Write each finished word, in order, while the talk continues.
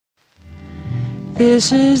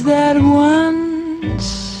This is that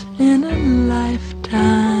once in a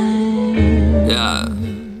lifetime. Yeah.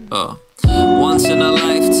 Once in a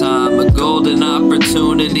lifetime, a golden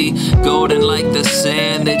opportunity, golden like the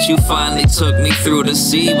sand that you finally took me through the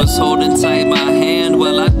sea. Was holding tight my hand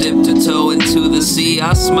while I dipped a toe into the sea.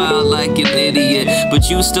 I smiled like an idiot, but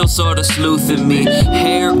you still sorta sleuthing me.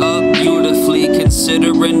 Hair up beautifully,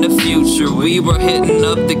 considering the future. We were hitting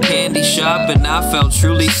up the candy shop and I felt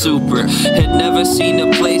truly super. Had never seen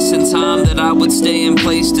a place and time that I would stay in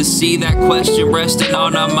place to see that question resting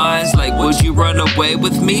on our minds. Like, would you run away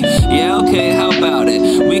with me? Yeah, okay, how about it?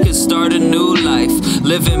 We could start a new life,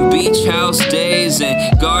 living beach house days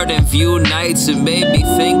and garden view nights. It made me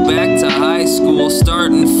think back to high school,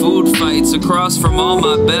 starting food fights across from all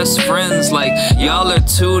my best friends. Like, y'all are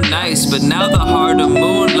too nice, but now the heart of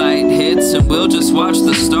moonlight hits and we'll just watch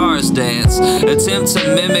the stars dance. Attempt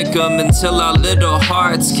to mimic them until our little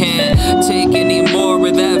hearts can't take any more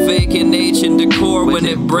of that vacant ancient decor. When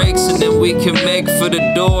it breaks and then we can make for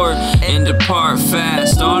the door and depart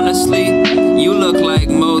fast. Honestly, you look like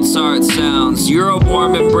Mozart sounds. You're a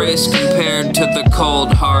warm embrace compared to the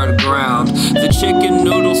cold hard ground. The chicken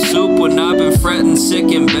noodle soup when I've been fretting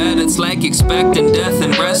sick in bed. It's like expecting death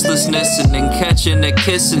and restlessness and then catching a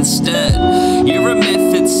kiss instead. You're a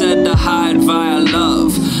myth that's said to hide via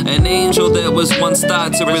love, an angel that was once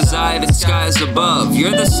thought to reside in skies above.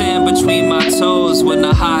 You're the sand between my toes when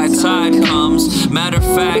the high tide comes. Matter of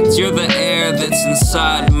fact, you're the air that's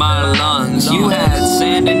inside my lungs. You had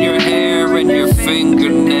sand in your hair and your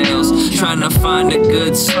fingernails, trying to find a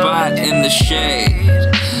good spot in the shade.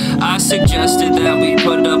 I suggested that we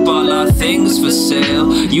put up all our things for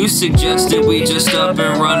sale. You suggested we just up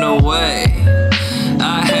and run away.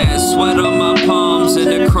 I had sweat on my palms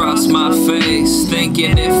and across my face,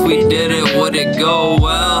 thinking if we did it, would it go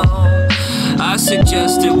well? I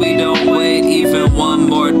suggested we don't wait even one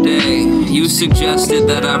more day. You suggested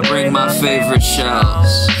that I bring my favorite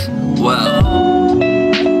shells. Well,